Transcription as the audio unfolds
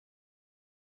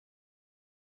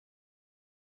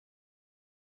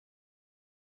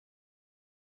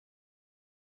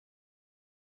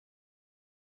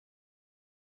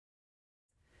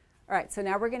All right, so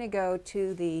now we're going to go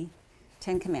to the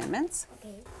 10 Commandments.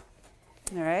 Okay.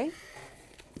 All right?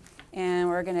 And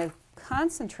we're going to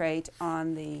concentrate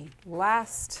on the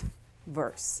last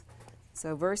verse.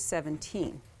 So verse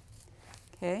 17.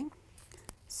 Okay?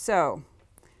 So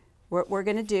what we're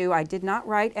going to do, I did not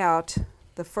write out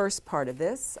the first part of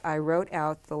this. I wrote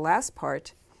out the last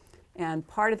part. And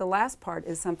part of the last part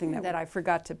is something that I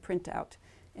forgot to print out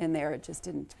in there. It just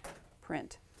didn't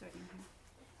print.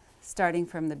 Starting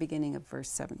from the beginning of verse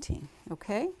 17.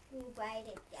 Okay? You write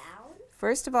it down?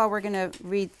 First of all, we're going to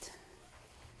read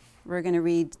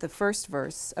the first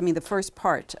verse, I mean the first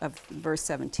part of verse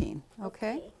 17.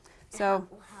 Okay? So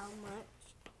How much?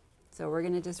 So we're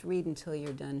going to just read until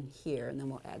you're done here, and then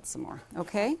we'll add some more.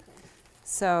 Okay?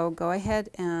 So go ahead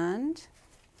and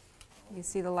you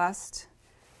see the last.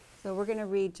 So we're going to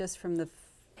read just from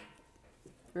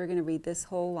we're going to read this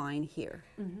whole line here.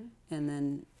 And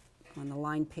then on the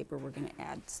line paper, we're going to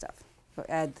add stuff.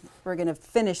 We're going to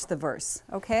finish the verse.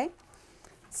 Okay?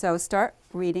 So start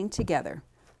reading together.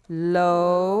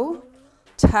 Lo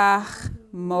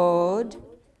tachmod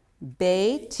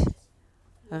beit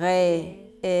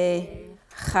re'echa.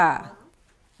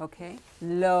 Okay?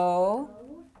 Lo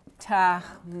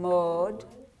tachmod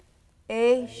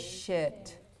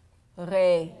eshet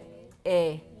re'echa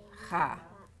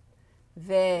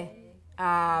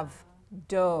ve'avdo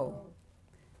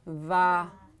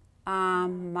va'amato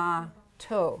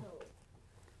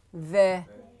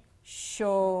ve'shoro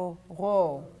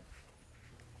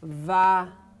v'chamoro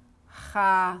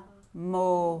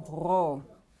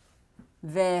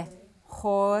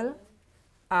ve'chol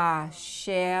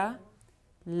asher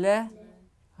l'ra'echa.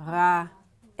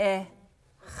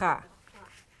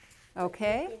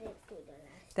 Okay?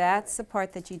 That's the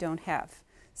part that you don't have.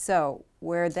 So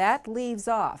where that leaves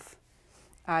off,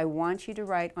 I want you to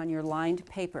write on your lined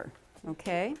paper.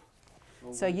 Okay?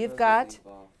 So you've got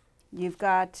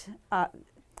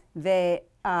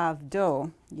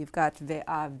ve'avdo. You've got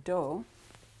ve'avdo.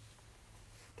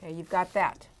 Okay, you've got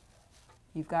that.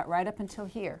 You've got right up until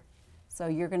here. So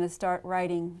you're going to start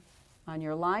writing on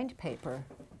your lined paper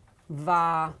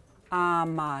va'amato.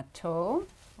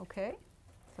 Okay?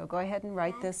 So go ahead and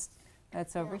write this.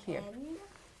 That's over here.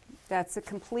 That's the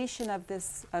completion of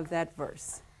that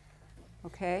verse.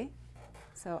 Okay?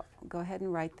 So go ahead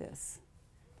and write this.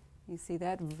 You see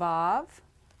that? Vav,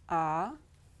 A,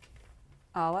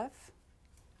 Aleph,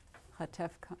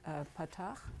 Chatef,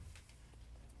 Patach,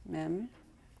 Mem,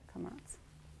 Kamatz.